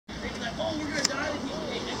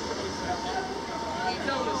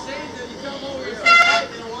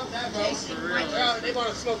They want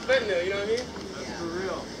to smoke fentanyl, you know what I mean? That's for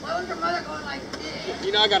real. Why was your mother going like this?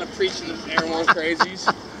 You know I gotta preach to the Erewhon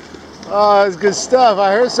crazies. Oh, that's good stuff.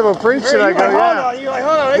 I heard someone preaching. I go, yeah. You're like,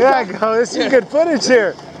 hold on. Yeah, I go, this is good footage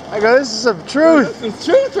here. I go, this is some truth. That's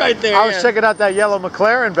some truth right there. I was checking out that yellow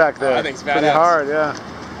McLaren back there. Oh, I think it's pretty badass. hard, yeah.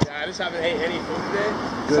 Yeah, I just haven't ate any food today.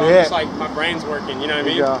 Good so hit. I'm just like, my brain's working, you know what I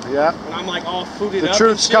mean? Yeah. When I'm like all fooded The up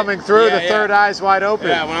truth's and shit, coming through, yeah, the third eye's wide open.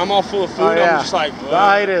 Yeah, when I'm all full of food, Oh, yeah. I'm just like, the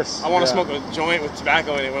itis. I want to smoke a joint with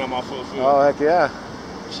tobacco in it when I'm all full of food. Oh, heck yeah.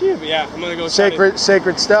 Shit, but yeah, I'm gonna go sacred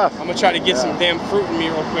stuff. I'm gonna try to get some damn fruit in me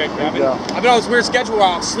real quick. I've been on this weird schedule where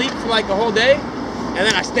I'll sleep for like a whole day, and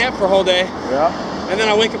then I stay up for a whole day. Yeah. And then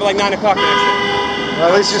I wake up at like 9 o'clock the next day.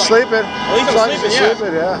 Well, at least you're sleeping. At least I'm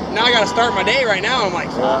sleeping, yeah. Now I gotta start my day right now. I'm like,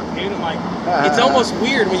 fuck, dude. I'm like, it's almost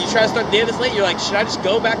weird when you try to start the day this late. You're like, should I just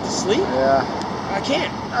go back to sleep? Yeah. I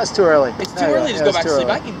can't. That's too early. It's too early to go back to sleep.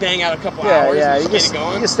 I can bang out a couple hours and just get it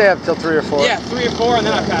going. You can stay up till 3 or 4. Yeah, 3 or 4, and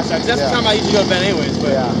then I pass out. Because that's the time I usually go to bed anyways.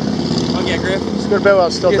 But yeah, Griff. It's good to bed while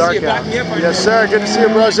it's still dark out. Yes, sir. Good to see you,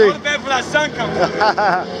 Brosy. Go to bed before that sun comes up.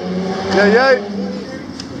 Yeah.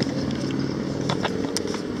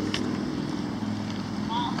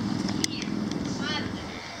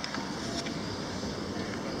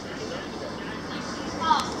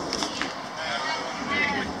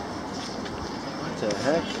 What the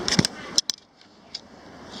heck?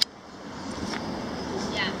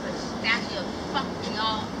 Yeah, but that's your fucking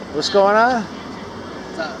all. What's going on?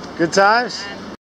 Good times?